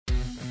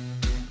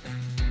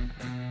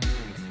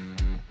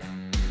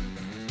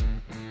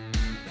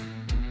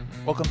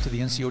Welcome to the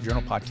NCO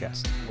Journal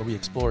podcast, where we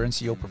explore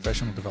NCO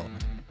professional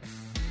development.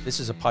 This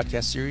is a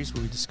podcast series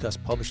where we discuss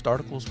published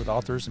articles with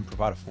authors and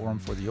provide a forum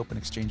for the open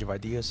exchange of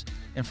ideas,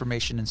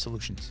 information, and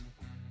solutions.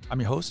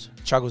 I'm your host,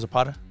 Chago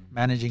Zapata,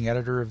 managing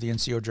editor of the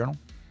NCO Journal.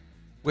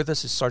 With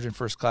us is Sergeant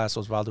First Class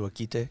Osvaldo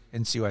Aquite,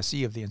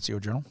 NCOIC of the NCO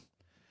Journal.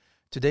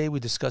 Today we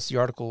discuss the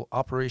article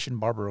Operation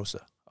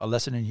Barbarossa, a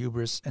lesson in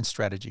hubris and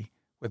strategy,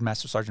 with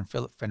Master Sergeant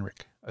Phillip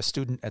Fenrick, a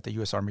student at the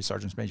U.S. Army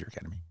Sergeants Major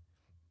Academy.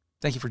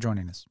 Thank you for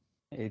joining us.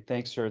 Hey,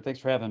 thanks, sir. Thanks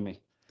for having me.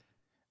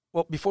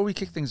 Well, before we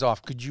kick things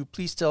off, could you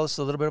please tell us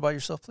a little bit about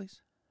yourself,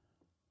 please?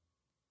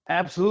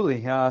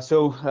 Absolutely.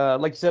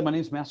 Like you said, my name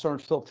is Master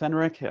Sergeant Phillip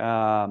Fenrick.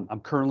 I'm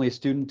currently a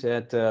student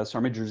at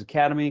Sergeant Major's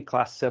Academy,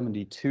 Class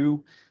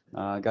 72.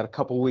 Got a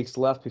couple weeks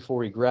left before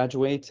we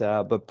graduate.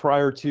 But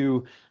prior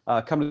to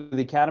coming to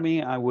the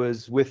Academy, I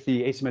was with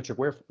the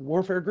Asymmetric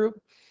Warfare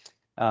Group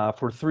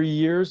for 3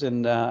 years,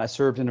 and I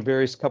served in a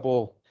various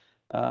couple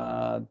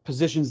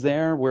positions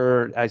there,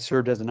 where I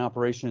served as an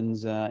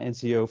operations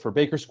NCO for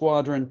Baker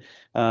Squadron,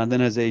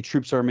 then as a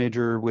Troop Sergeant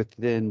Major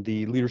within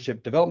the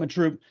Leadership Development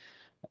Troop.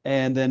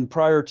 And then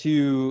prior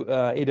to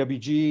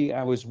AWG,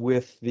 I was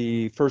with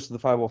the 1st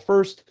of the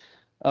 501st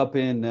up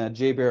in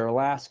J-Bear,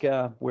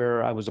 Alaska,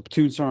 where I was a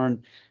platoon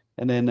sergeant,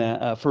 and then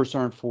a first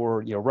sergeant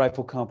for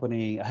rifle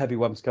company, a heavy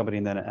weapons company,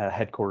 and then a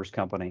headquarters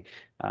company.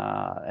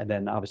 And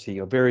then obviously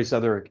various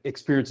other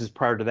experiences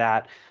prior to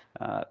that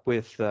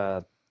with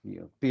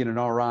being an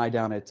RI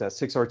down at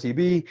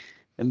 6RTB,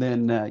 and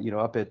then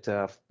up at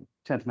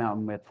 10th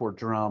Mountain at Fort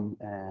Drum,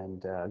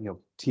 and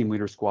team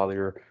leader, squad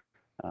leader,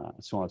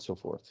 so on and so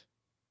forth.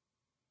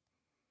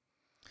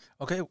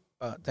 Okay,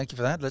 thank you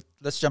for that.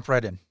 Let's jump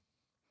right in.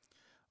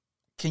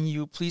 Can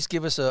you please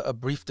give us a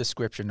brief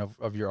description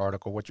of your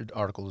article, what your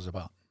article is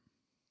about?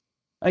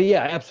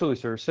 Yeah, absolutely,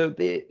 sir. So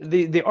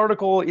the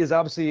article is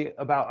obviously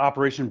about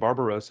Operation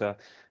Barbarossa,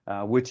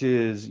 which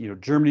is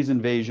Germany's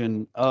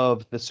invasion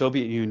of the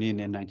Soviet Union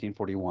in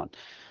 1941.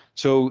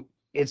 So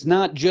it's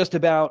not just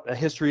about a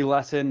history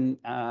lesson.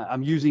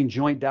 I'm using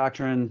joint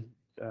doctrine,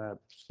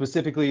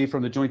 specifically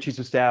from the Joint Chiefs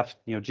of Staff,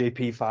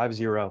 JP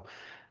 50,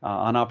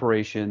 on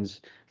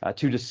operations,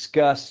 to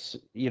discuss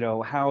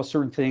how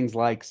certain things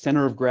like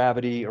center of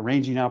gravity,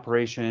 arranging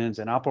operations,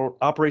 and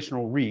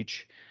operational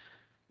reach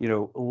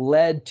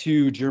led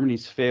to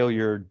Germany's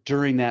failure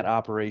during that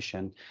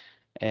operation,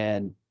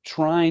 and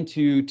trying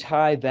to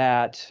tie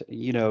that,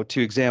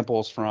 to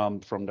examples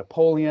from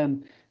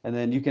Napoleon. And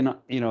then you can,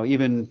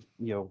 even,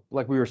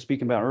 like we were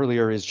speaking about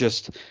earlier, is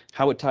just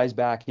how it ties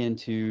back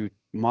into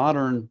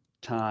modern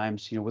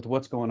times, with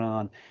what's going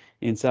on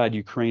inside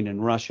Ukraine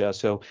and Russia.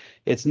 So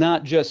it's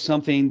not just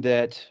something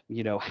that,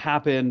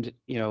 happened,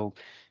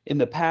 in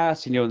the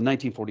past, in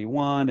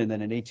 1941, and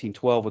then in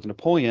 1812 with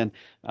Napoleon.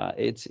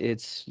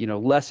 It's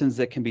lessons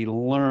that can be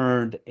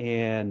learned,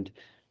 and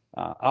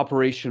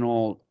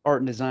operational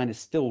art and design is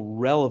still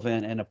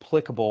relevant and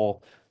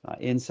applicable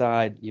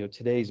inside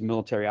today's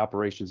military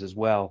operations as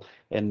well.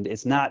 And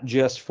it's not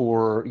just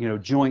for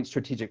joint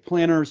strategic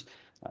planners,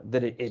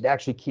 that it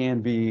actually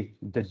can be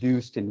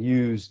deduced and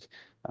used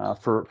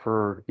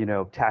for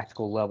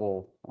tactical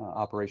level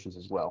operations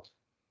as well.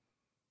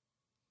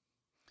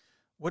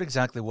 What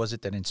exactly was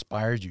it that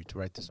inspired you to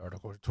write this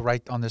article, to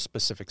write on this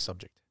specific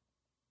subject?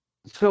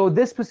 So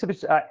this specific,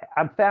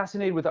 I'm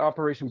fascinated with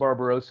Operation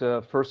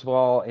Barbarossa. First of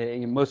all,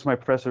 most of my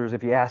professors,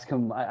 if you ask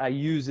them, I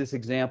use this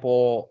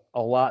example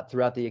a lot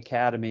throughout the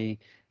academy.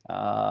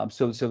 I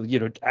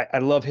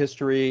love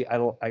history.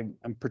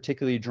 I'm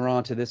particularly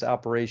drawn to this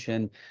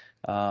operation,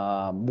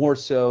 more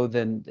so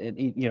than,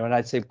 and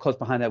I'd say close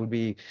behind that would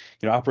be,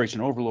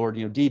 Operation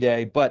Overlord,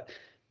 D-Day. But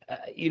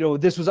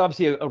this was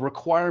obviously a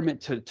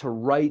requirement to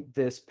write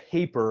this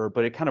paper,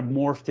 but it kind of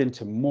morphed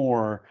into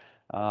more.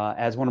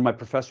 As one of my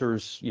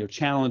professors,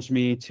 challenged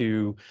me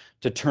to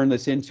turn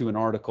this into an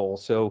article.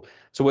 So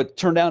what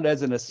turned out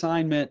as an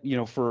assignment,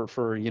 for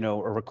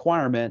a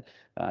requirement,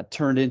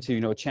 turned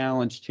into a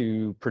challenge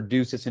to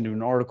produce this into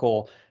an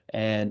article,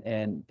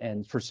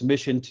 and for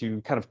submission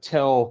to kind of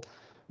tell,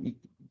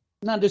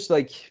 not just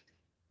like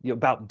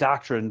about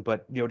doctrine,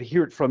 but to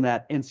hear it from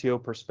that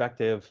NCO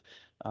perspective,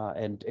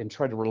 and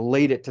try to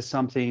relate it to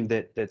something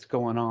that's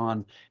going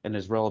on and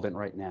is relevant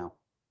right now.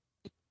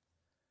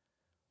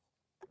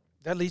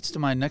 That leads to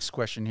my next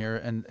question here,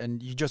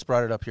 and you just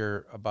brought it up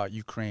here about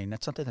Ukraine.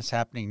 That's something that's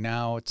happening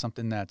now. It's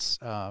something that's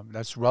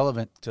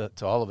relevant to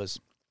all of us.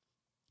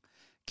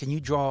 Can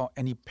you draw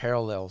any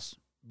parallels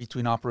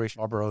between Operation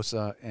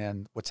Barbarossa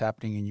and what's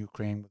happening in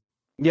Ukraine?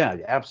 Yeah,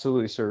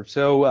 absolutely, sir.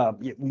 So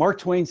Mark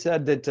Twain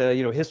said that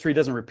history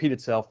doesn't repeat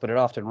itself, but it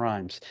often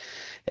rhymes.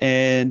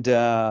 And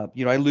I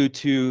allude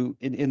to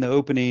in the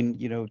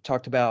opening,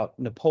 talked about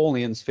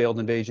Napoleon's failed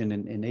invasion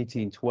in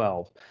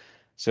 1812.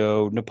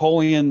 So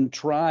Napoleon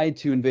tried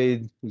to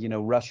invade,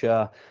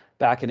 Russia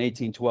back in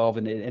 1812,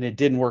 and it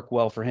didn't work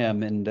well for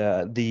him. And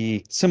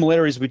the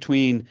similarities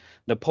between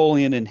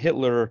Napoleon and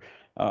Hitler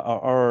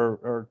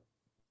are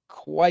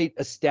quite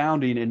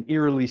astounding and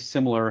eerily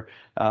similar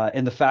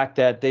in the fact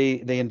that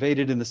they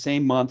invaded in the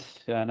same month,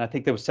 and I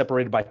think they was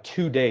separated by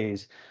 2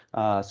 days.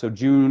 So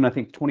June, I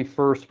think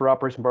 21st for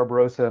Operation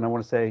Barbarossa, and I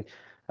want to say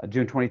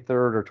June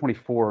 23rd or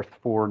 24th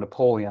for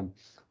Napoleon.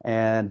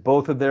 And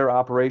both of their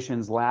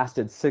operations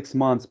lasted 6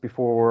 months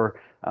before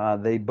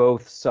they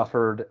both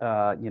suffered,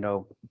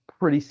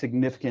 pretty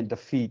significant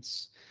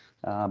defeats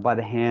by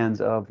the hands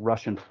of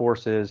Russian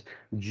forces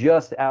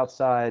just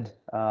outside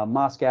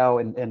Moscow,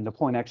 and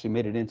Napoleon actually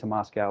made it into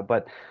Moscow.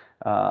 But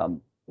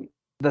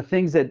the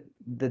things that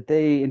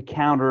they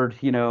encountered,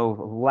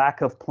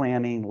 lack of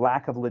planning,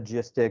 lack of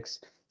logistics,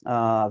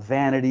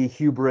 vanity,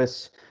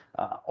 hubris,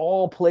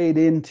 all played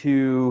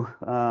into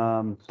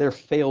their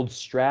failed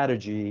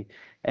strategy.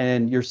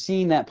 And you're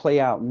seeing that play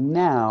out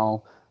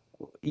now,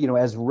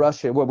 as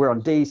Russia, well, we're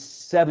on day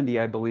 70,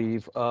 I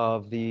believe,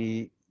 of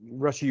the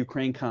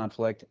Russia-Ukraine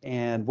conflict,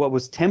 and what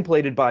was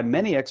templated by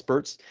many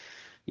experts,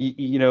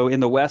 in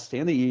the West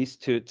and the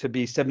East, to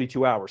be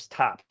 72 hours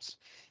tops.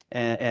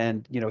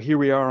 And here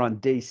we are on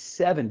day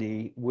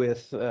 70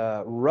 with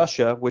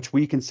Russia, which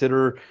we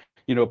consider,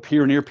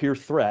 peer near peer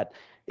threat,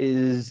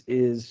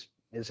 is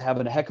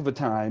having a heck of a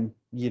time,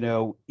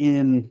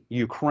 in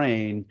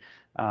Ukraine,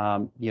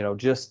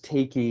 just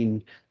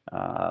taking,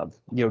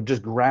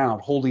 just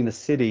ground, holding the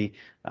city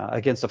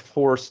against a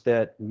force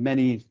that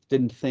many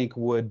didn't think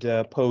would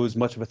pose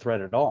much of a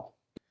threat at all.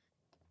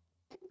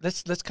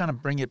 Let's kind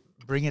of bring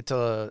it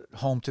to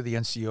home to the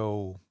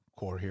NCO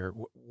Corps here.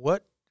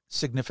 What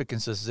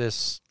significance is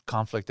this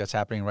conflict that's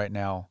happening right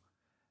now?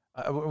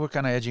 We're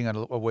kind of edging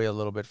away a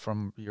little bit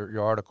from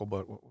your article,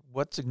 but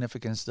what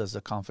significance does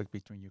the conflict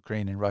between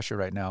Ukraine and Russia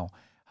right now?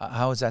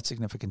 How is that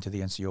significant to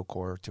the NCO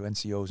Corps, to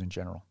NCOs in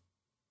general?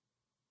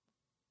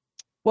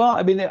 Well,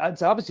 I mean,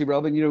 it's obviously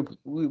relevant.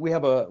 We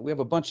have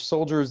a bunch of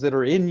soldiers that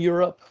are in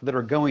Europe, that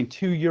are going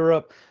to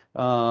Europe.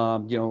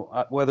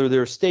 Whether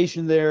they're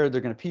stationed there,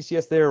 they're going to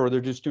PCS there, or they're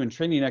just doing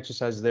training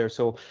exercises there.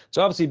 So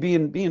obviously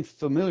being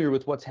familiar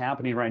with what's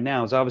happening right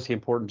now is obviously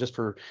important, just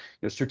for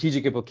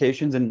strategic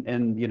implications. And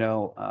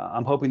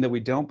I'm hoping that we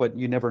don't, but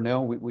you never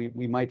know.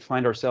 We might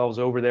find ourselves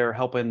over there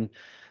helping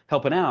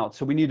out.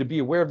 So we need to be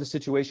aware of the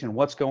situation,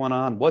 what's going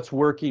on, what's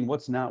working,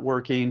 what's not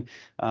working,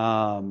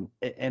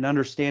 and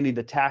understanding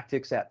the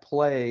tactics at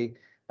play,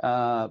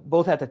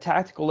 both at the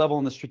tactical level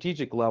and the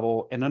strategic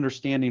level, and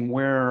understanding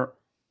where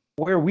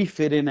we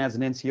fit in as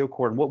an NCO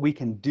Corps and what we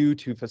can do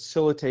to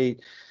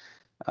facilitate,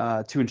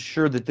 to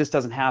ensure that this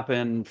doesn't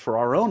happen for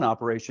our own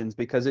operations,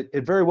 because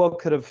it very well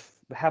could have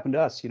happened to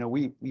us.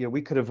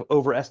 We could have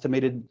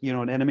overestimated,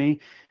 an enemy,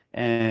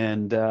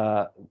 and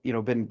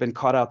been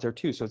caught out there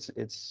too. So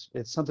it's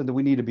something that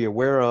we need to be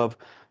aware of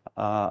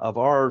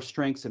our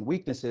strengths and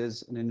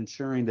weaknesses, and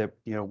ensuring that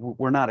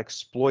we're not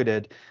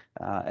exploited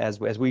as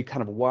we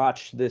kind of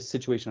watch this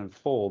situation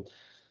unfold.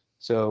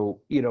 So,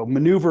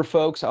 maneuver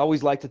folks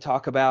always like to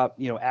talk about,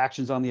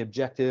 actions on the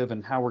objective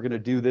and how we're going to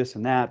do this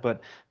and that.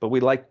 But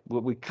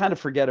what we kind of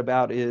forget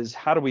about is,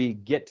 how do we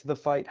get to the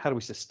fight? How do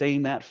we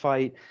sustain that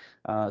fight?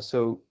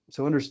 So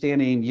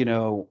understanding,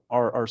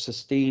 our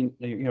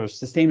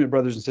sustainment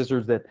brothers and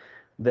sisters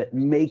that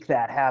make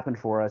that happen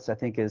for us, I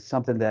think is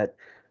something that,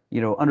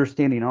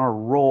 understanding our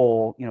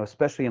role,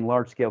 especially in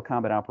large scale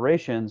combat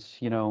operations,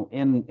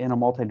 in a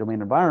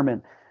multi-domain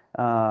environment,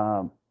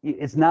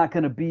 it's not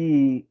going to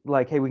be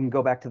like, hey, we can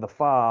go back to the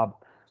FOB,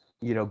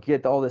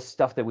 get all this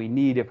stuff that we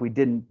need. If we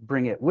didn't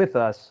bring it with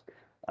us,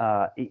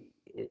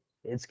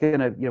 it's going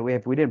to,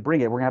 if we didn't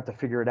bring it, we're going to have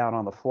to figure it out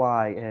on the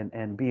fly,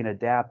 and being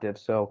adaptive.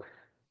 So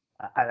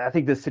I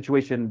think this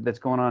situation that's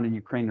going on in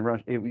Ukraine and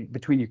Russia,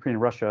 between Ukraine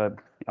and Russia,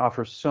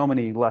 offers so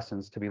many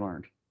lessons to be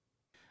learned.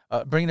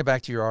 Bringing it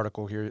back to your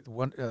article here,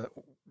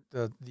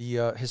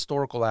 the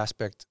historical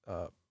aspect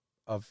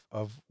of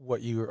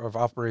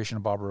Operation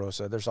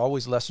Barbarossa. There's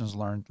always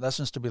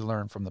lessons to be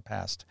learned from the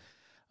past.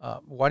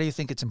 Why do you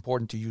think it's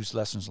important to use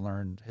lessons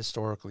learned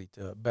historically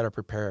to better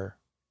prepare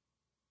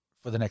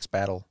for the next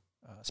battle,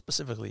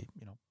 specifically,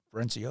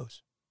 for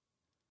NCOs?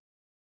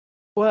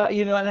 Well,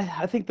 and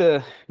I think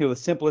the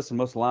simplest and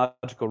most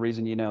logical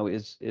reason,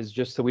 is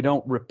just so we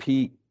don't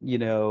repeat,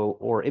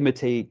 or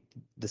imitate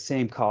the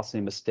same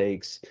costly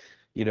mistakes,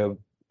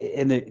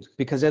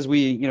 because as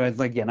we,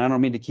 again, I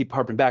don't mean to keep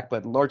harping back,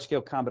 but large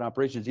scale combat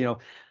operations,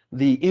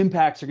 the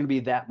impacts are going to be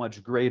that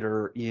much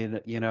greater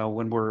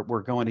when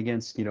we're going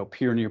against,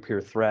 peer near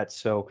peer threats.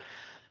 So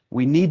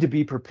we need to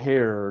be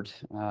prepared,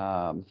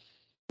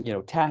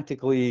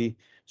 tactically,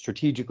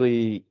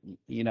 strategically,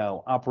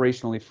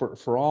 operationally,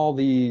 for all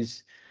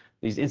these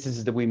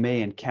instances that we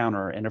may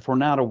encounter. And if we're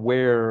not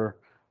aware,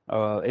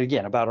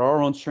 again, about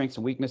our own strengths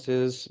and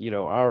weaknesses,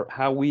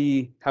 how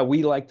we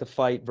like to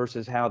fight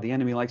versus how the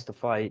enemy likes to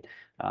fight,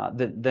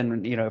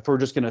 then if we're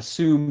just going to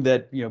assume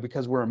that,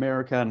 because we're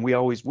America and we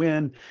always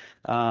win,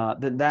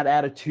 then that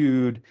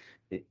attitude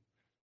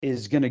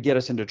is going to get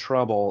us into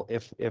trouble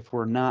if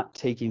we're not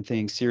taking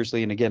things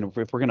seriously. And again, if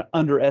we're going to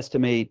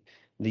underestimate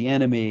the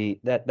enemy,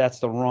 that's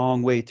the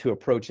wrong way to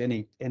approach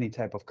any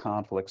type of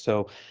conflict.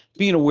 So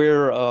being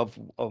aware of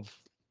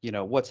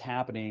what's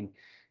happening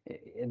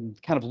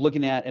and kind of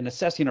looking at and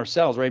assessing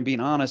ourselves, right, and being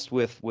honest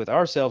with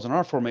ourselves and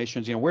our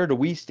formations. Where do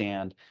we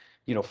stand,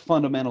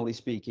 fundamentally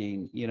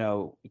speaking,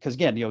 because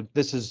again,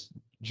 this is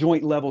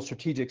joint level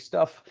strategic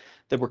stuff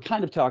that we're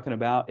kind of talking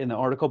about in the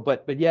article,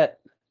 but yet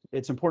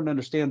it's important to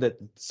understand that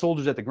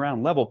soldiers at the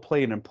ground level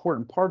play an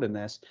important part in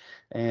this,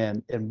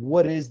 and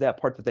what is that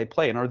part that they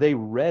play, and are they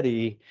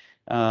ready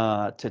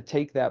to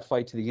take that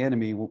fight to the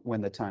enemy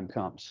when the time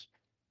comes?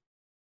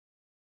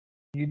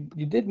 You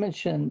did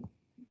mention,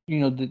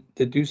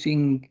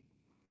 deducing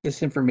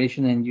this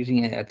information and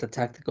using it at the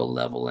tactical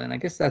level, and I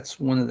guess that's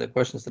one of the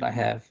questions that I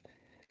have,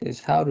 is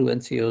how do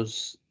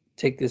NCOs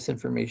take this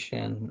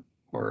information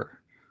or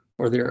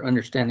their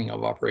understanding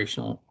of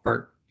operational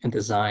art and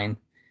design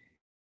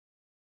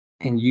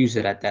and use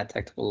it at that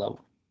tactical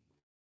level?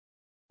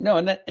 No,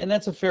 and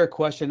that's a fair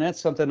question. That's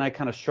something I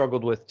kind of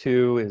struggled with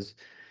too, is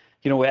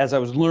as I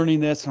was learning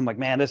this, I'm like,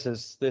 man, this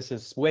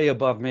is way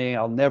above me.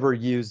 I'll never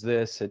use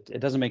this. It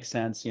doesn't make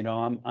sense.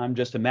 I'm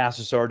just a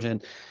master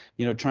sergeant,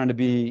 trying to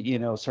be,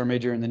 sergeant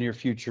major in the near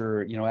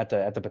future, at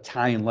the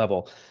battalion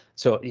level.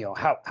 So,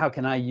 how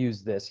can I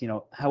use this?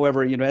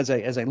 However, as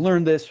I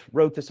learned this,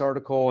 wrote this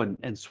article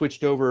and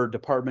switched over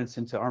departments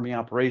into Army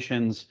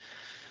operations,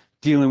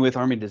 dealing with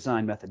Army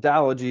design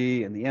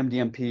methodology and the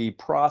MDMP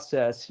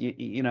process,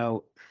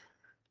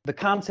 the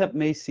concept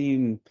may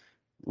seem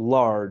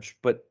large,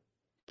 but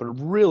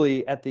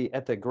really at the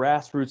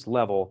grassroots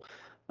level,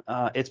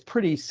 it's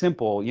pretty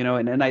simple,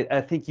 and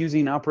I think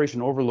using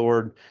Operation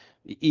Overlord,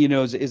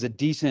 is a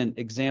decent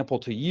example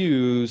to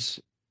use,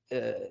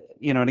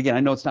 and again, I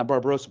know it's not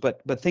Barbarossa,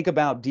 but think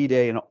about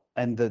D-Day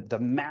and the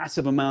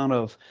massive amount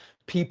of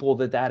people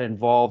that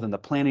involved and the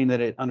planning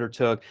that it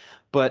undertook.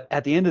 But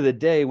at the end of the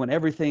day, when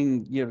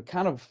everything,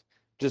 kind of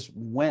just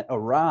went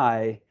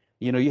awry,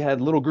 you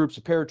had little groups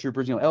of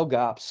paratroopers,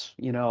 LGOPs,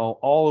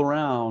 all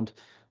around,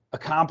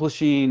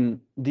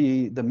 accomplishing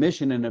the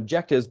mission and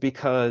objectives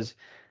because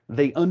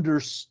they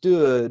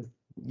understood,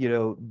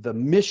 the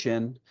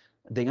mission,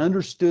 they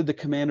understood the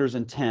commander's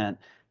intent,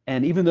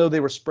 and even though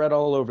they were spread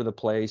all over the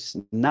place,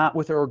 not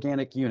with their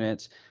organic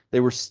units, they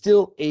were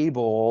still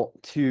able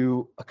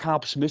to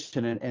accomplish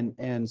mission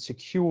and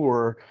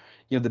secure,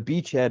 the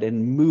beachhead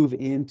and move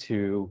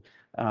into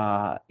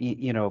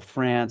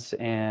France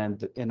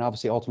and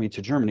obviously ultimately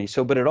to Germany.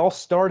 So, but it all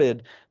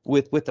started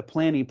with the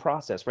planning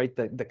process, right?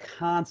 The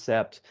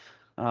concept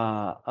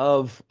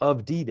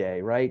of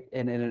D-Day, right?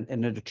 And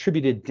it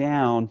attributed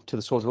down to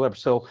the soldier level.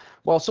 So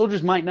while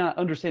soldiers might not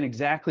understand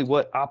exactly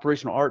what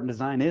operational art and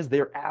design is,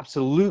 they're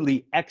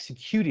absolutely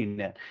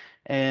executing it.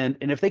 And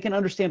if they can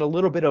understand a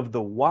little bit of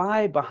the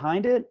why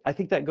behind it, I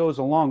think that goes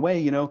a long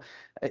way,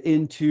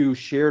 into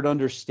shared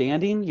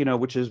understanding,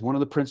 which is one of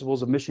the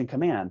principles of mission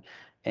command.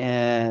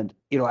 And,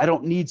 I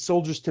don't need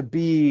soldiers to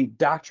be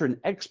doctrine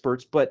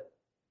experts, but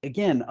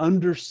again,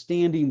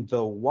 understanding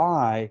the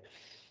why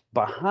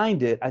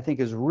behind it, I think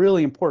is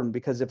really important,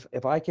 because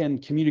if I can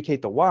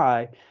communicate the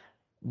why,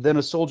 then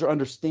a soldier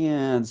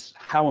understands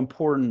how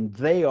important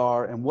they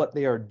are and what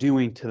they are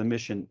doing to the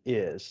mission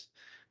is.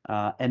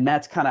 And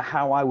that's kind of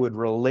how I would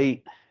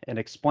relate and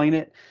explain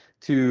it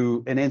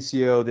to an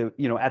NCO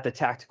that, at the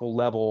tactical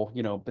level,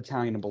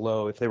 battalion and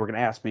below, if they were going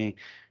to ask me,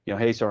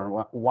 hey,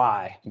 Sergeant,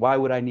 why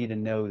would I need to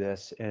know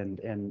this?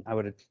 And I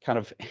would kind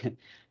of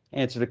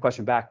answer the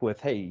question back with,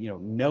 hey,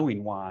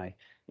 knowing why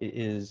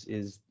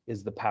is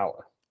the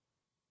power.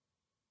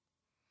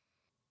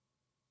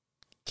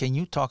 Can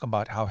you talk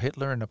about how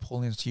Hitler and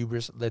Napoleon's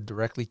hubris led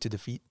directly to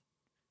defeat?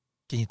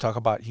 Can you talk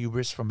about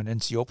hubris from an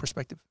NCO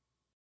perspective?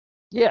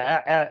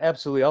 Yeah,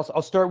 absolutely.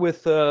 I'll start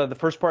with the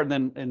first part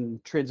and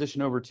then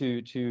transition over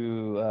to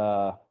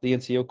the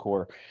NCO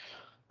Corps.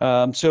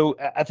 So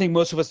I think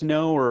most of us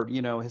know, or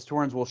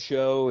historians will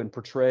show and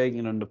portray,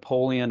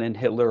 Napoleon and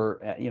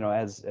Hitler,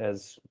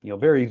 as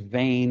very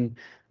vain,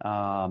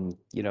 and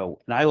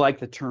I like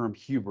the term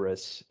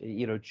hubris.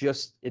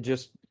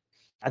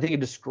 I think it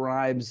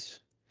describes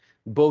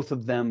both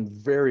of them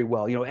very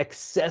well.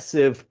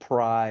 Excessive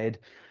pride,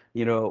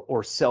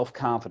 or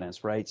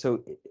self-confidence, right?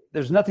 So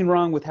there's nothing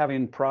wrong with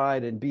having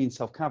pride and being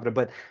self-confident,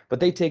 but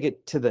they take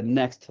it to the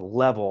next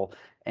level.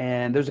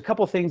 And there's a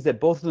couple of things that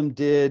both of them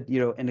did,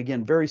 and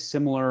again, very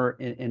similar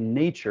in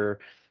nature.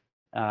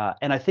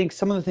 And I think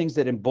some of the things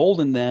that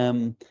emboldened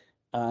them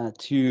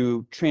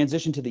to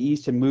transition to the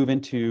East and move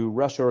into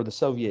Russia or the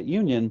Soviet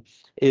Union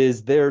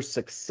is their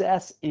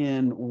success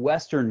in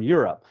Western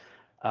Europe.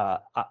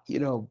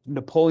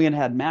 Napoleon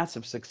had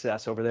massive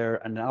success over there,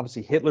 and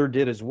obviously Hitler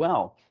did as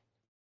well.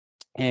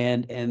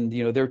 And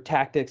their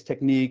tactics,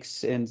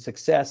 techniques, and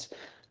success,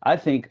 I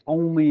think,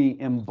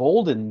 only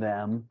emboldened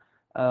them.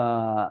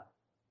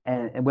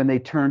 And when they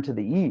turned to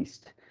the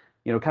East,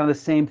 kind of the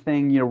same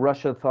thing,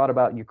 Russia thought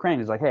about Ukraine.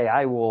 It's like, hey,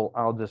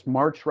 I'll just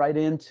march right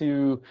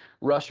into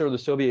Russia or the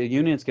Soviet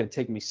Union. It's going to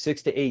take me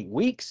 6 to 8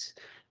 weeks,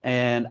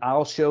 and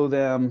I'll show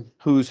them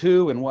who's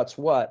who and what's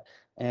what.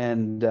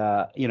 And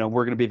we're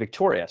going to be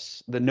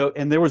victorious.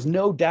 And there was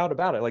no doubt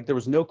about it. Like, there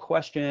was no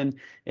question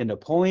in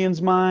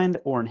Napoleon's mind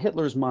or in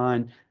Hitler's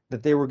mind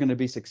that they were going to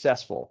be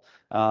successful.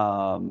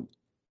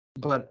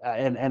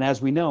 and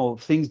as we know,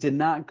 things did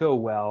not go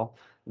well.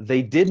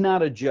 They did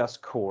not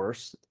adjust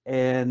course,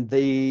 and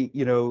they,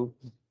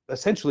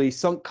 essentially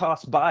sunk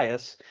cost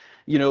bias,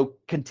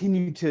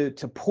 continue to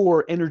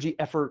pour energy,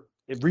 effort,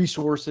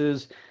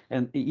 resources,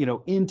 and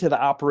into the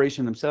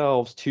operation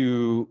themselves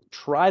to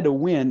try to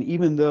win,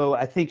 even though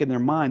I think in their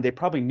mind they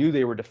probably knew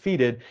they were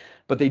defeated,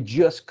 but they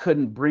just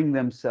couldn't bring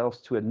themselves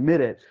to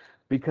admit it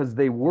because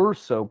they were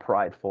so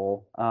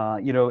prideful.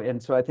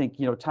 And so I think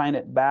tying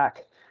it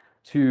back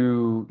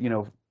to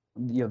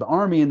the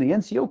Army and the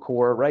NCO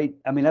Corps, right?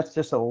 I mean, that's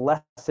just a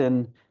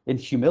lesson in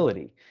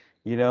humility,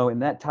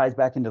 and that ties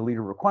back into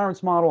leader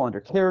requirements model under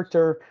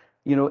character,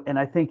 and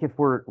I think if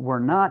we're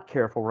not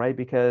careful, right?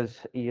 Because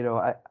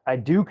I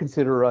do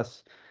consider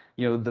us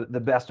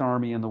the best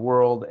Army in the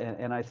world,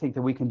 and I think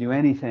that we can do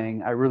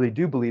anything. I really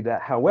do believe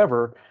that.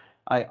 However,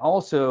 I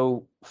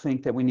also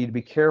think that we need to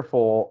be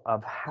careful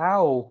of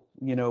how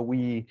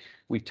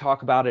we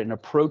talk about it and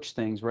approach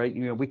things, right?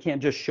 We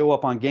can't just show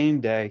up on game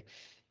day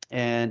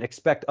and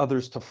expect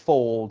others to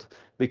fold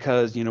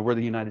because we're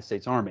the United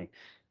States Army.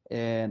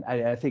 And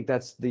I think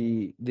that's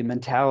the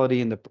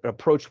mentality and the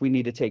approach we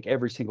need to take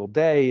every single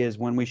day. Is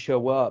when we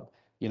show up,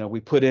 we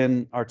put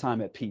in our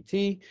time at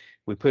PT,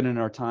 we put in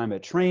our time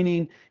at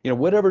training,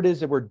 whatever it is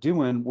that we're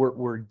doing,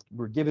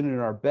 we're giving it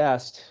our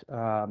best.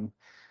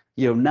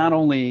 Not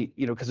only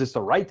because it's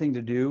the right thing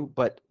to do,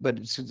 but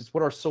it's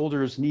what our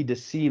soldiers need to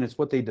see, and it's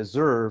what they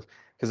deserve.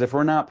 Because if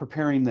we're not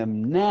preparing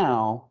them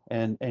now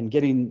and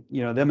getting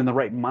them in the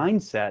right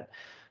mindset,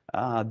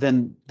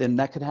 then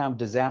that could have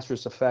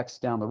disastrous effects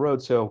down the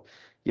road. So,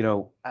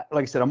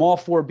 like I said, I'm all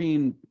for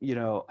being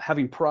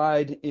having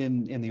pride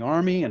in the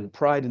Army and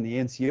pride in the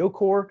NCO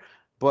Corps,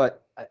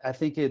 but I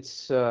think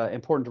it's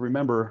important to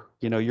remember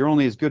you're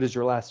only as good as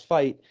your last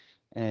fight,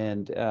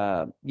 and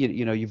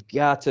you've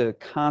got to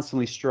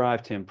constantly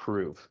strive to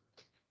improve.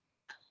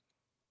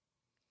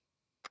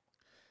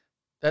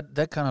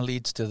 That kind of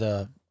leads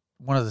to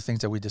one of the things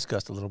that we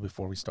discussed a little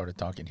before we started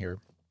talking here,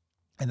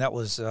 and that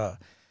was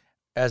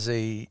as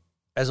a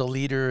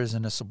leader,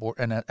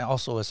 and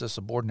also as a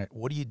subordinate,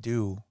 what do you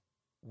do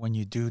when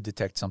you do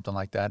detect something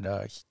like that,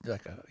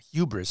 like a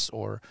hubris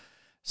or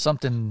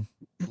something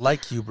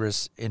like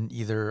hubris in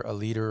either a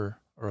leader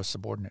or a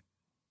subordinate?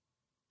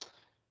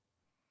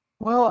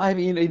 Well, I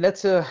mean, I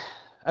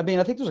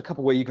think there's a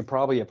couple ways you can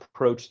probably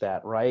approach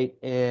that, right?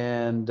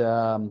 And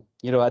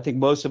I think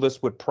most of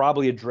us would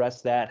probably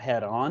address that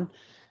head on,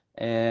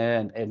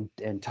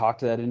 and talk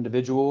to that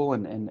individual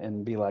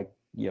and be like,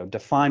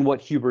 define what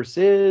hubris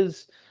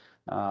is,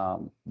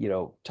 talk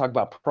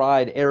about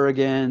pride,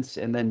 arrogance,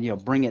 and then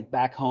bring it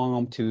back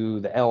home to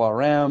the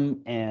LRM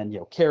and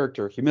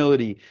character,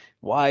 humility,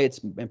 why it's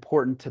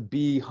important to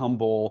be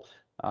humble,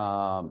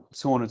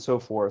 so on and so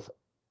forth.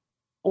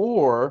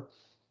 Or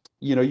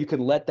you could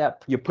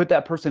put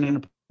that person in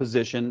a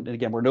position, and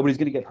again, where nobody's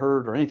going to get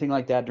hurt or anything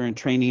like that during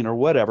training or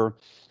whatever,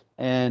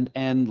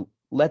 and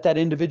let that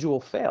individual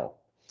fail,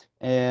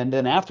 and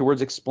then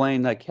afterwards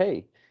explain like,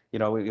 hey,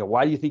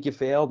 why do you think you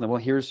failed? And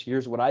well,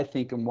 here's what I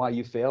think and why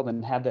you failed,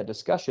 and have that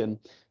discussion.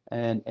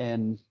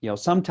 And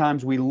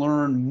sometimes we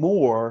learn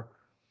more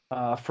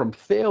from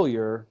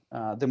failure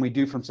than we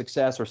do from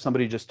success or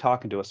somebody just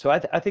talking to us. So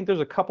I think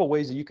there's a couple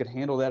ways that you could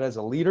handle that as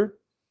a leader.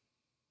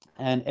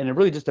 And it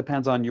really just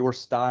depends on your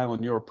style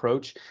and your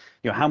approach.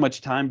 How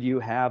much time do you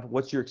have?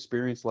 What's your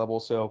experience level?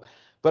 So,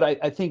 but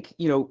I think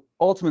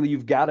ultimately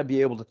you've got to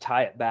be able to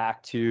tie it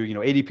back to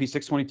ADP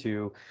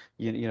 622,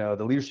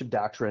 the leadership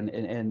doctrine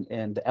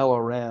and the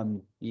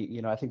LRM.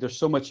 I think there's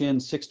so much in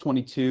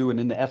 622 and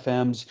in the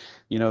FMs.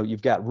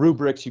 You've got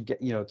rubrics, you've got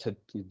to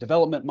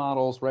development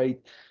models, right?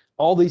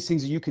 All these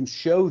things that you can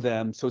show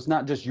them, so it's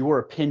not just your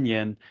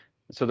opinion.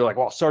 So they're like,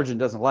 well, Sergeant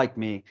doesn't like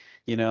me.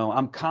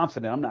 I'm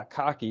confident, I'm not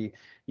cocky.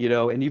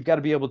 And you've got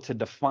to be able to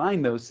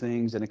define those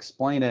things and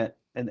explain it,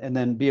 and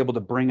then be able to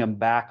bring them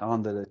back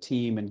onto the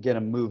team and get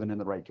them moving in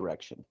the right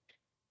direction.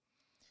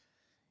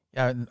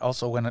 Yeah, and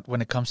also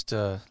when it comes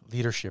to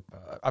leadership,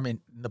 I mean,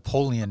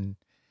 Napoleon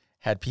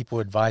had people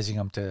advising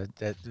him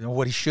that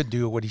what he should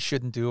do, what he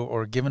shouldn't do,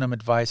 or giving him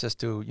advice as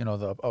to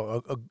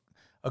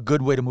a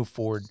good way to move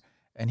forward,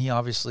 and he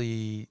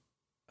obviously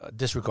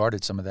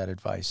disregarded some of that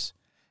advice.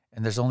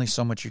 And there's only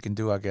so much you can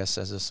do, I guess,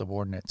 as a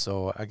subordinate.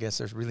 So I guess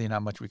there's really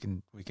not much we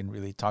can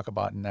really talk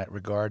about in that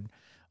regard,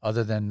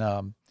 other than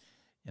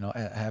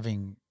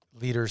having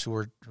leaders who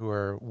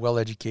are well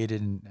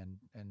educated and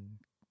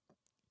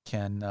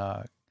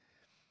can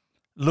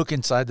look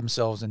inside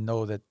themselves and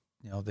know that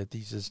that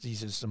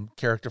these are some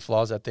character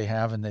flaws that they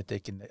have, and that they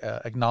can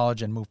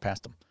acknowledge and move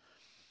past them.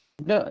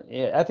 No,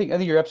 yeah, I think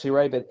you're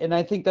absolutely right, and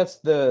I think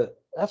that's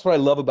what I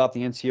love about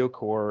the NCO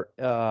Corps.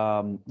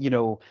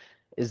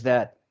 Is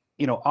that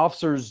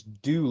officers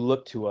do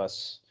look to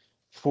us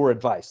for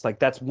advice. Like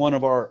that's one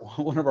of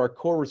our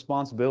core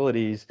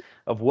responsibilities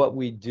of what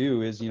we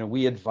do is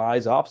we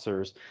advise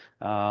officers.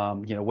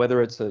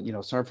 Whether it's a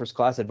sergeant first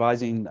class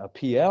advising a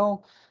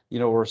PL,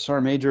 or a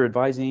sergeant major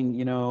advising,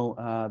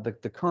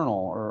 the colonel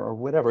or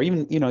whatever,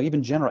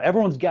 even general.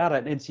 Everyone's got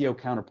an NCO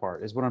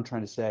counterpart, is what I'm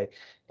trying to say.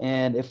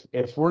 And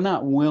if we're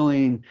not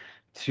willing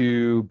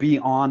to be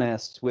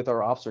honest with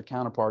our officer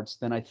counterparts,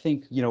 then I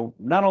think,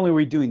 not only are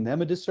we doing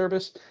them a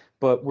disservice,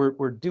 but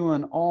we're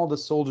doing all the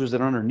soldiers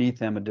that are underneath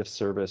them a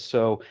disservice.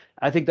 So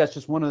I think that's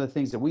just one of the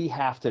things that we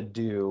have to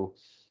do,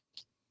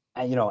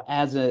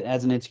 as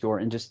an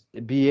NCOR, and just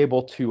be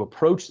able to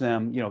approach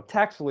them,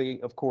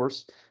 tactfully, of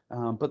course,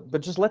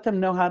 but just let them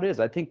know how it is.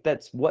 I think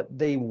that's what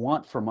they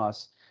want from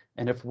us.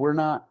 And if we're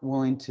not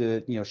willing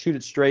to, shoot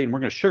it straight and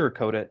we're going to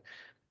sugarcoat it,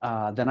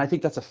 then I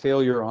think that's a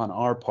failure on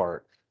our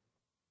part.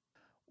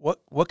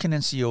 What can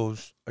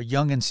NCOs, a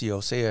young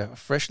NCO, say a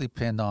freshly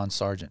pinned on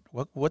sergeant,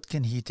 what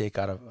can he take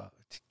out of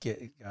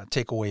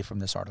take away from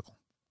this article?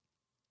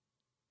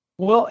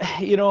 Well,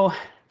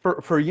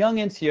 for young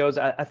NCOs,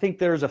 I think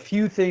there's a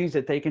few things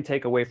that they can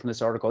take away from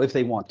this article if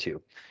they want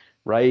to,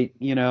 right?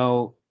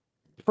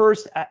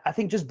 First, I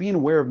think just being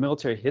aware of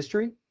military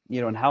history,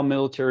 and how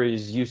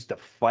militaries used to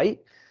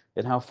fight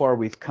and how far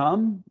we've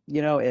come,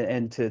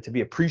 and to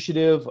be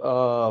appreciative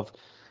of,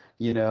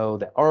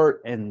 the art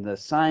and the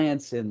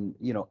science and,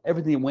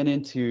 everything that went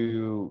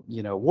into,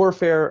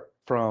 warfare,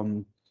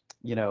 from,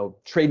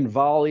 trading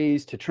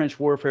volleys to trench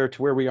warfare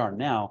to where we are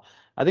now.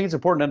 I think it's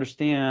important to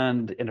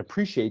understand and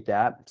appreciate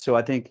that. So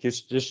I think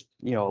just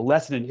a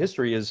lesson in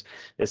history is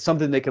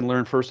something they can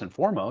learn first and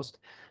foremost,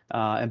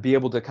 and be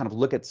able to kind of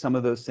look at some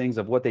of those things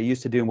of what they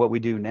used to do and what we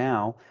do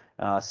now.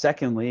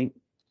 Secondly,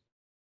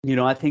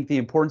 I think the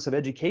importance of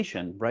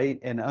education, right,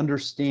 and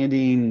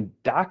understanding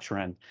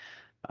doctrine.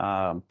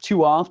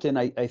 Too often,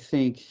 I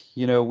think,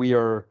 we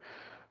are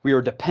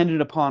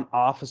dependent upon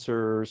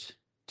officers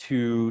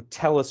to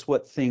tell us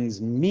what things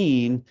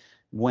mean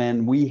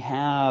when we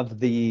have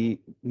the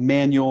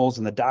manuals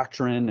and the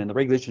doctrine and the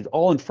regulations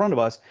all in front of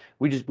us.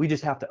 We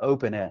just have to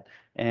open it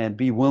and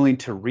be willing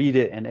to read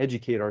it and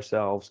educate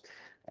ourselves.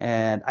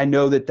 And I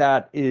know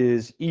that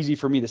is easy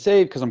for me to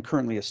say because I'm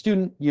currently a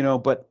student,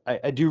 but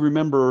I do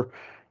remember,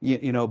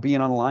 being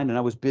on the line, and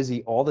I was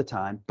busy all the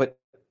time. But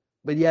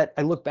yet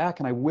I look back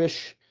and I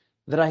wish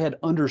that I had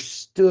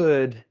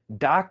understood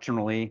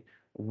doctrinally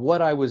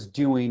what I was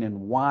doing and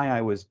why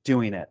I was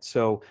doing it.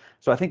 So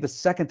I think the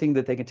second thing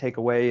that they can take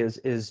away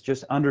is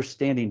just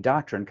understanding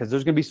doctrine, because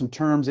there's going to be some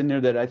terms in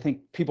there that I think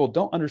people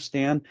don't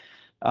understand,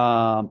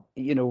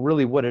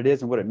 really what it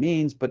is and what it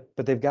means, but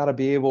they've got to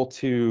be able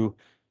to,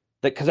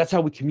 because that's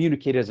how we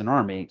communicate as an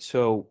Army.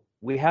 So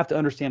we have to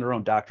understand our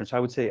own doctrine. So I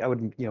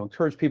would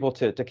encourage people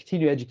to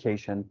continue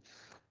education,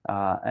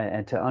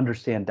 and to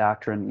understand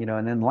doctrine,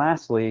 and then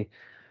lastly,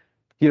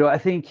 I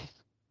think,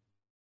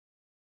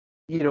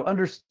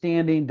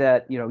 understanding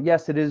that,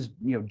 yes, it is,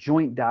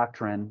 joint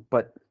doctrine,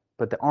 but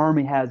the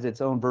Army has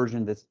its own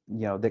version that's,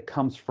 that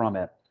comes from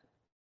it.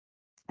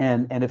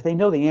 And if they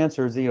know the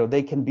answers,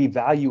 they can be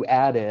value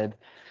added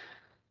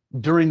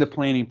during the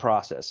planning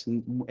process.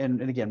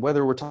 And again,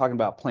 whether we're talking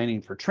about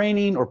planning for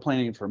training or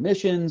planning for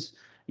missions,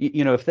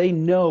 if they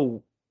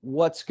know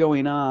what's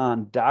going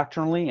on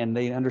doctrinally and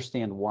they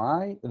understand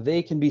why,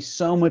 they can be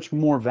so much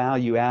more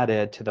value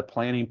added to the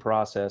planning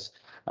process,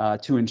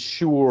 to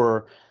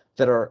ensure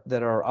that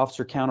our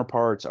officer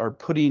counterparts are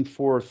putting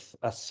forth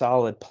a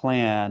solid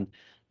plan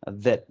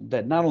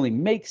that not only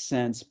makes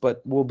sense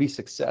but will be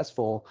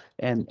successful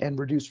and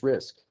reduce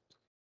risk.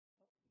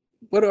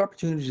 What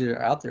opportunities are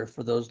out there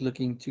for those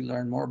looking to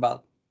learn more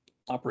about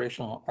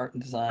operational art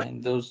and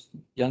design, those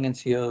young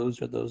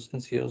NCOs or those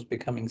NCOs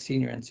becoming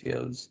senior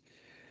NCOs,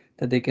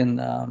 that they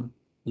can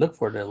look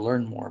for to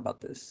learn more about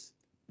this?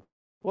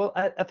 Well,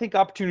 I think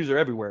opportunities are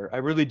everywhere. I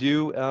really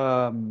do.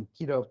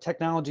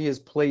 Technology has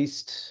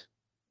placed,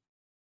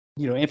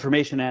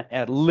 information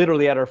at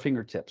literally at our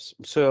fingertips.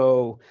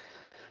 So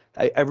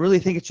I really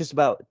think it's just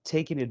about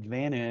taking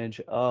advantage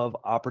of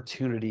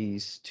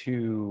opportunities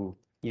to,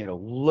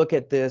 look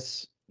at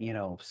this,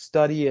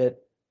 study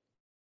it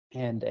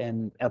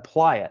and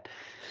apply it.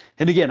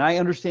 And again, I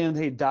understand,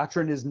 hey,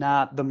 doctrine is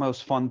not the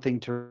most fun thing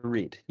to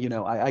read.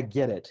 I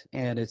get it.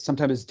 And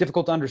sometimes it's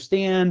difficult to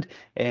understand.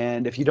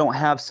 And if you don't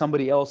have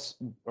somebody else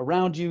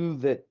around you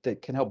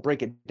that can help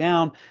break it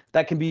down,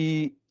 that can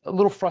be a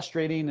little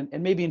frustrating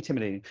and maybe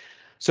intimidating.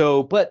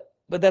 So, but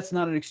that's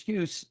not an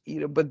excuse,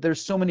 but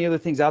there's so many other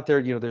things out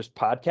there. There's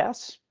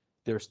podcasts,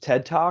 there's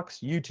TED Talks,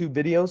 YouTube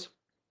videos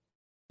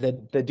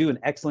that do an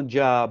excellent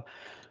job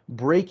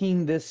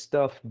breaking this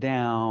stuff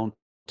down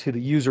to the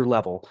user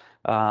level.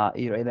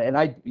 And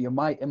I, in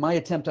my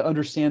attempt to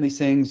understand these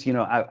things,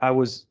 I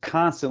was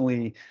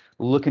constantly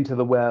looking to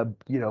the web,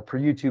 for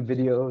YouTube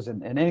videos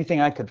and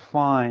anything I could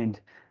find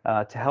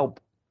to help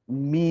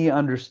me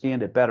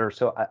understand it better.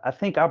 So I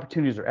think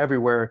opportunities are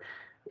everywhere.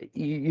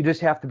 You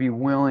just have to be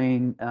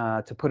willing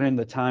to put in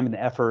the time and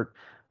the effort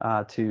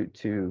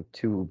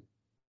to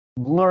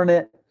learn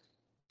it,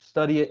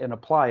 study it, and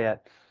apply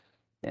it.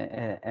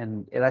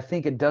 And I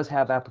think it does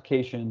have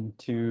application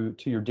to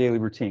your daily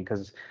routine,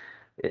 because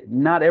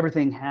not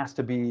everything has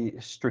to be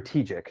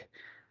strategic,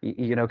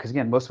 because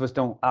again, most of us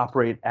don't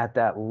operate at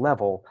that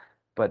level.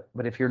 but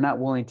if you're not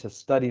willing to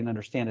study and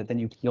understand it,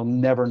 then you'll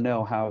never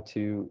know how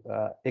to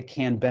it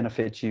can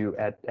benefit you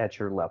at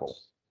your level.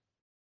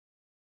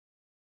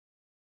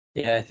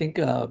 Yeah, I think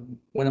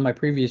one of my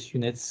previous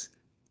units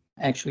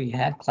actually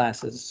had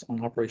classes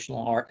on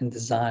operational art and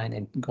design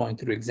and going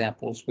through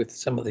examples with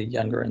some of the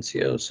younger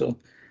NCOs. So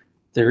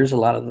there is a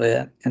lot of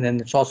that. And then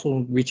it's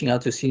also reaching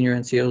out to senior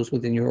NCOs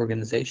within your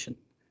organization.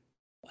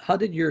 How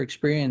did your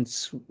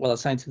experience while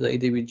assigned to the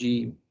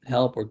AWG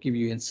help or give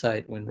you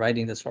insight when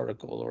writing this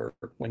article or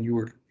when you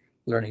were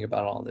learning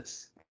about all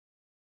this?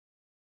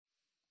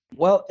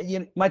 Well,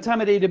 my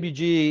time at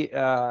AWG,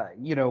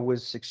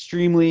 was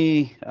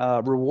extremely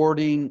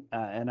rewarding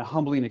and a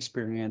humbling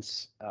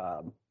experience.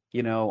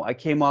 I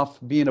came off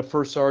being a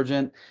first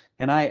sergeant,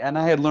 and I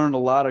had learned a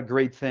lot of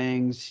great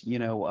things,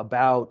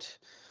 about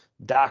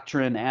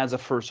doctrine as a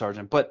first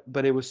sergeant,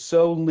 but it was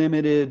so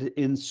limited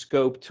in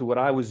scope to what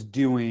I was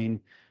doing.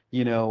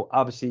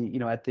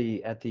 Obviously, at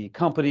the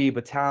company,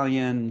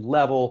 battalion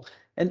level,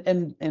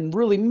 and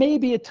really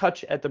maybe a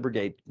touch at the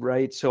brigade,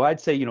 right? So I'd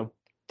say,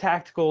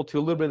 tactical to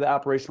a little bit of the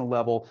operational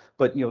level,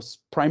 but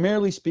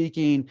primarily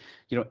speaking,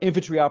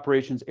 infantry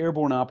operations,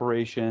 airborne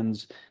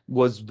operations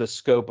was the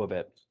scope of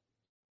it.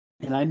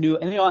 And I knew,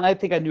 and I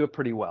think I knew it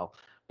pretty well.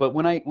 But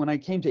when I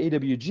came to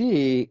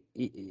AWG,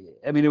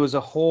 I mean, it was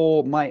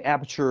my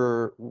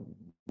aperture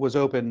was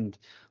opened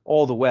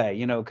all the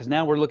way, because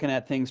now we're looking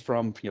at things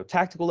from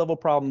tactical level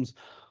problems,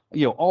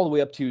 all the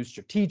way up to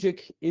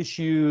strategic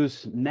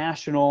issues,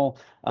 national,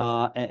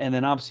 and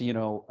then obviously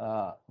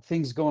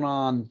things going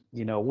on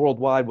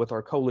worldwide with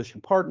our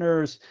coalition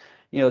partners.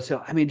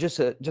 So I mean, just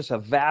a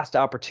vast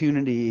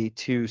opportunity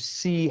to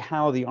see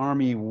how the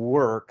Army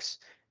works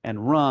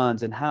and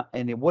runs, and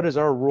what is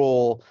our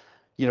role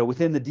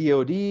within the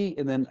DoD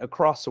and then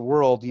across the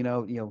world,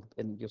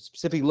 and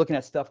specifically looking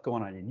at stuff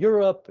going on in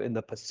Europe, in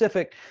the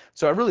Pacific.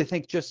 So I really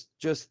think just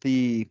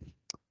the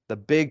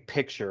big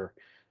picture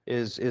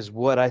is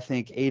what I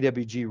think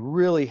AWG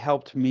really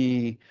helped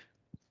me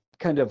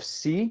kind of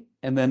see.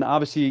 And then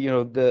obviously,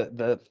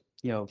 the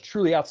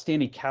truly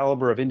outstanding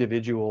caliber of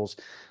individuals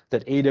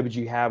that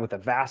AWG had with a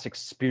vast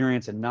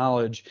experience and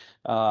knowledge,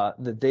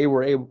 that they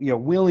were able,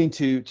 willing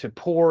to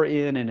pour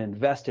in and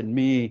invest in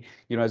me,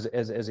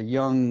 as a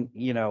young,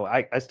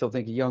 I still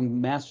think a young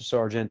master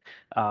sergeant,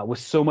 with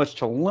so much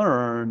to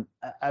learn.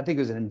 I think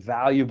it was an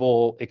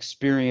invaluable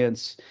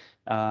experience.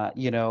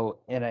 And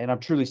I'm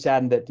truly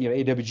saddened that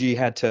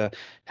AWG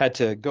had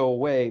to go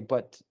away,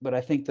 but I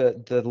think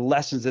the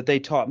lessons that they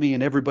taught me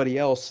and everybody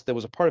else that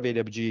was a part of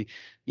AWG,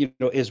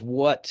 is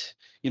what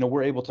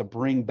we're able to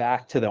bring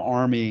back to the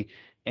Army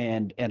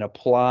and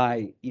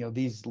apply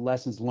these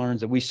lessons learned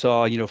that we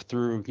saw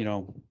through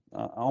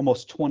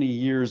almost 20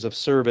 years of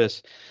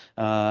service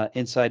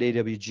inside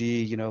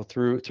AWG,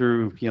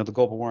 through the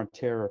global war on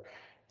terror.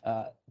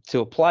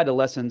 To apply the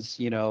lessons,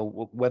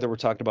 whether we're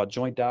talking about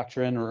joint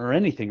doctrine or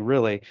anything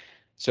really.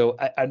 So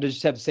I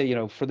just have to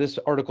say, for this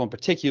article in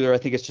particular, I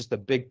think it's just the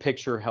big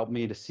picture helped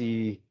me to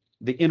see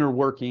the inner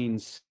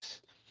workings,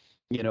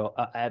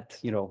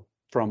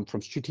 from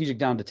strategic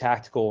down to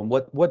tactical, and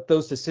what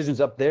those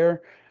decisions up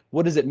there,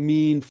 what does it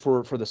mean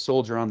for the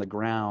soldier on the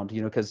ground?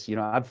 Because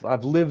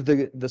I've lived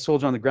the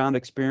soldier on the ground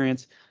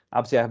experience.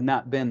 Obviously, I have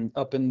not been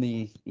up in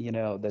the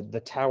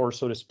the tower,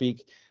 so to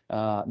speak,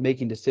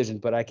 making decisions,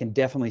 but I can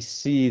definitely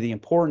see the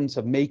importance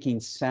of making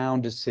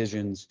sound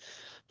decisions,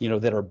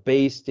 that are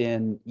based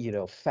in,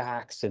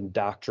 facts and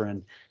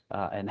doctrine,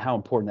 and how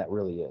important that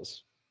really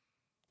is.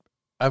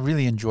 I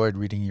really enjoyed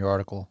reading your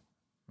article,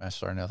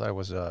 Master Sergeant. I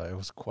thought it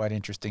was quite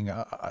interesting.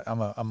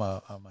 I'm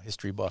a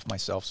history buff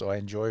myself, so I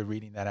enjoy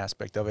reading that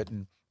aspect of it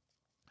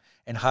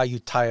and how you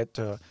tie it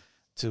to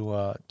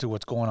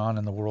what's going on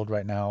in the world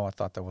right now. I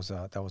thought that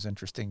was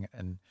interesting,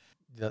 and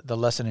the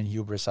lesson in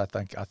hubris I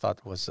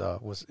thought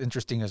was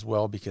interesting as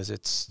well, because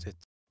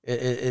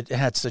it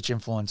had such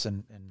influence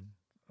in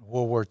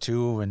World War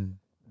II and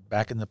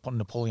back in the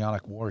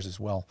Napoleonic Wars as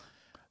well.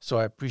 So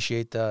I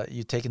appreciate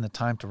you taking the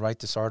time to write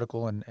this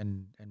article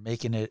and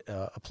making it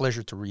a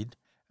pleasure to read.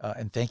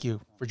 And thank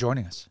you for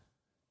joining us.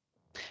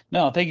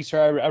 No, thank you,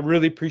 sir. I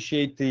really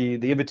appreciate the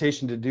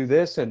invitation to do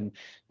this, and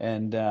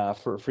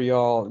for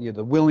y'all,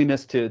 the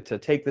willingness to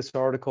take this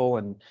article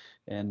and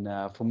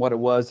from what it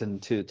was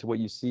and to what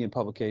you see in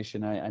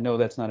publication. I know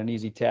that's not an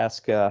easy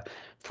task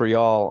for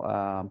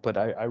y'all, but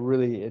I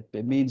really,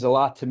 it means a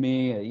lot to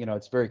me.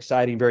 It's very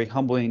exciting, very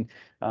humbling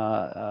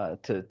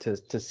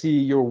to see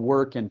your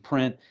work in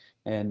print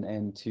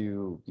and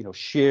to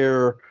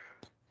share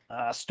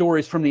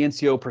stories from the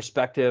NCO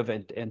perspective,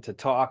 and to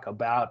talk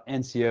about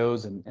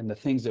NCOs and the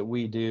things that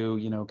we do,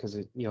 because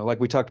like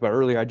we talked about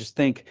earlier, I just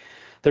think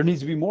there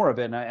needs to be more of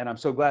it, and I'm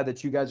so glad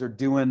that you guys are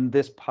doing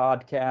this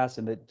podcast,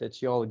 and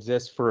that you all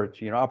exist for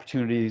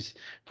opportunities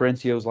for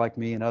NCOs like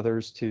me and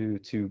others to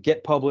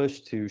get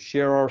published, to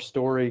share our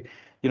story,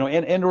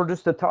 and or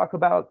just to talk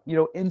about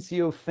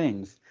NCO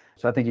things.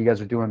 So I think you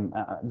guys are doing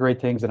great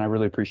things, and I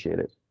really appreciate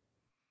it.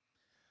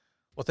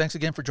 Well, thanks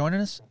again for joining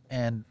us,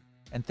 and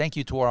thank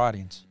you to our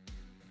audience.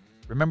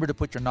 Remember to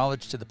put your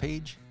knowledge to the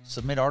page,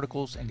 submit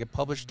articles, and get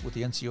published with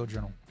the NCO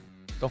Journal.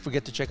 Don't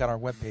forget to check out our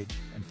webpage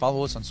and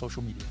follow us on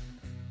social media.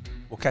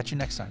 We'll catch you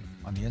next time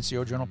on the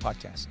NCO Journal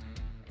podcast.